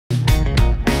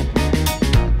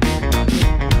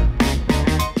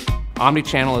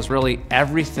Omnichannel is really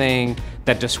everything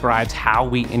that describes how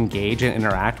we engage and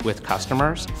interact with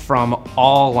customers from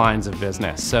all lines of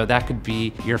business. So that could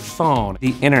be your phone,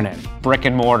 the internet, brick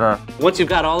and mortar. Once you've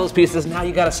got all those pieces, now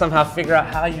you gotta somehow figure out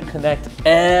how you connect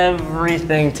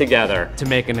everything together to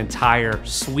make an entire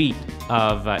suite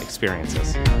of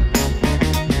experiences.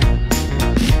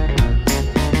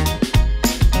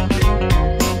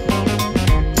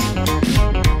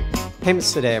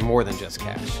 Payments today are more than just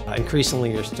cash.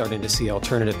 Increasingly, you're starting to see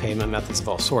alternative payment methods of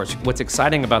all sorts. What's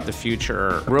exciting about the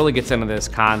future really gets into this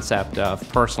concept of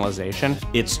personalization.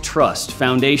 It's trust.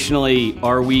 Foundationally,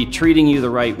 are we treating you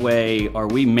the right way? Are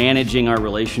we managing our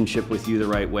relationship with you the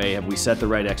right way? Have we set the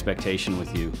right expectation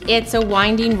with you? It's a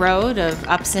winding road of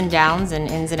ups and downs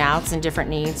and ins and outs and different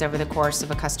needs over the course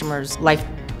of a customer's life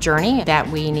journey that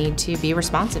we need to be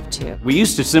responsive to. We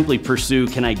used to simply pursue,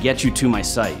 can I get you to my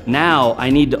site? Now I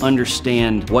need to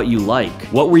understand what you like.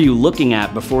 What were you looking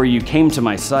at before you came to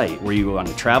my site? Were you on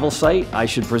a travel site? I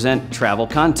should present travel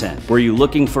content. Were you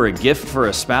looking for a gift for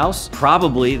a spouse?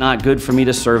 Probably not good for me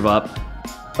to serve up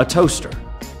a toaster.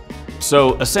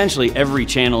 So essentially every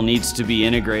channel needs to be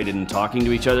integrated and talking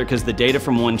to each other because the data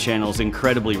from one channel is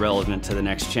incredibly relevant to the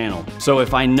next channel. So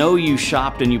if I know you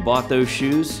shopped and you bought those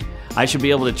shoes, I should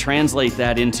be able to translate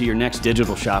that into your next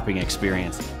digital shopping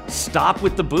experience. Stop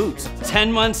with the boots. 10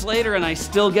 months later and I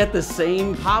still get the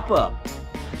same pop-up.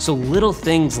 So little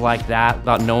things like that,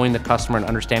 about knowing the customer and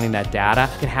understanding that data,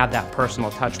 can have that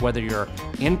personal touch, whether you're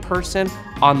in person,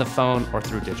 on the phone, or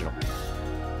through digital.